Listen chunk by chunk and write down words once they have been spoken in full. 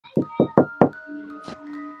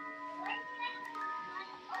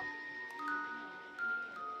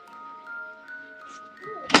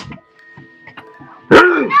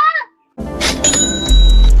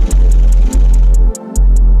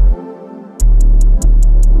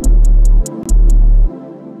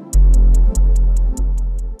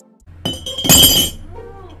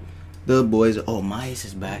The boys. Oh, Myers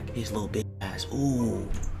is back. His little big ass. Ooh.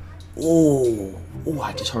 Ooh. Ooh,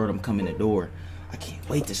 I just heard him come in the door. I can't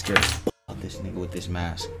wait to scare the fuck out of this nigga with this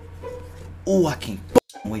mask. Ooh, I can't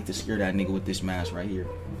wait to scare that nigga with this mask right here.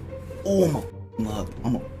 Ooh, I'm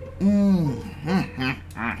a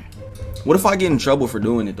What if I get in trouble for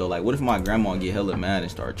doing it though? Like, what if my grandma get hella mad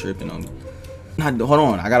and start tripping on me? Hold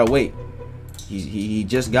on, I gotta wait. He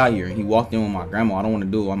just got here. He walked in with my grandma. I don't want to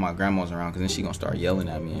do it while my grandma's around, because then she gonna start yelling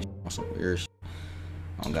at me and on some weird shit.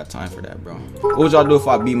 I don't got time for that, bro. What would y'all do if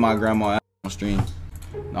I beat my grandma on stream?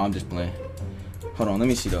 No, I'm just playing. Hold on, let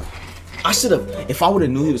me see though. I should have, if I would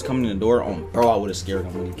have knew he was coming in the door, bro, I would have scared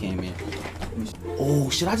him when he came in. Oh,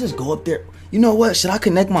 should I just go up there? You know what? Should I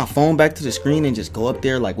connect my phone back to the screen and just go up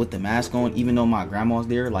there like with the mask on, even though my grandma's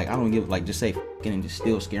there? Like, I don't give, like, just say f***ing and just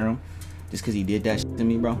still scare him, just because he did that shit to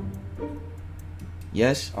me, bro.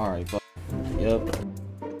 Yes? All right, bro. Yep.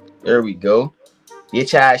 There we go.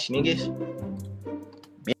 Bitch ass niggas.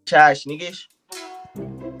 Bitch ass niggas.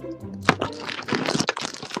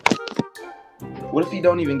 What if he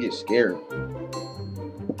don't even get scared?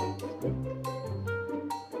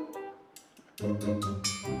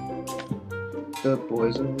 The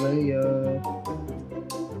boys will lay up.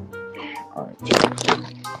 Alright.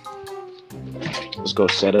 Let's go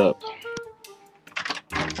set up.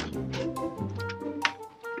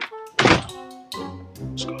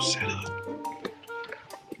 Let's go set up.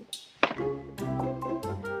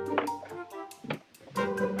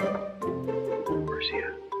 Where's he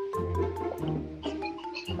at?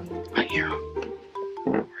 I hear him.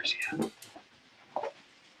 Where's he at?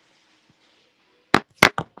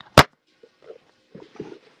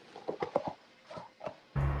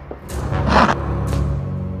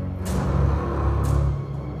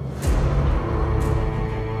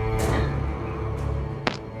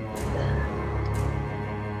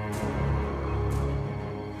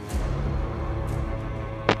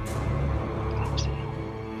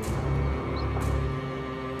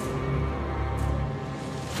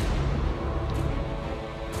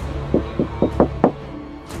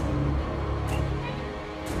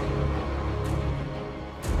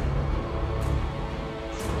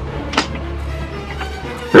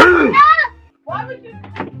 Why would you?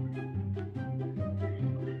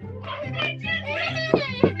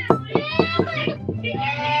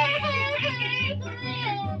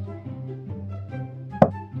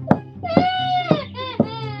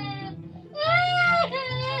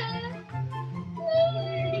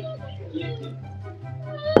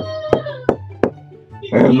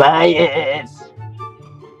 Hermias.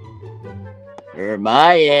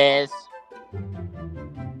 Hermias.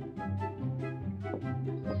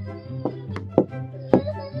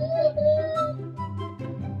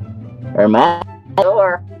 Hermias.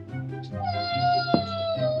 Door.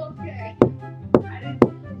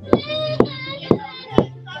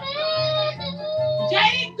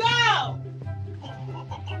 Jay, go!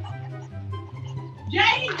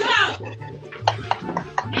 Jay, go!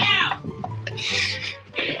 Now!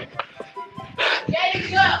 Jay,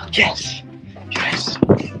 go! Yes. Yes.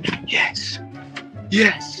 Yes.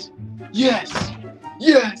 Yes. Yes.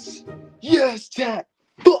 Yes. Yes, chat.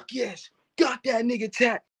 Fuck yes. Got that nigga,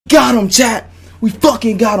 chat. Got him, chat. We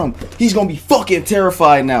fucking got him. He's gonna be fucking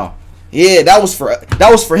terrified now. Yeah, that was for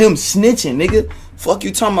him snitching, nigga. Fuck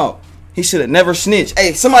you talking about? He should have never snitched.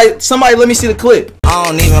 Hey, somebody let me see the clip. I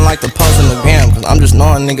don't even like to post on the gram, cause I'm just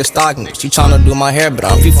knowing niggas stalking it. She tryna do my hair, but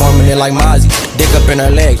I'm free-forming it like Mozzie. Dick up in her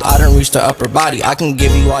legs, I done reached her upper body. I can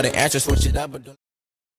give you all the answers, switch it up, but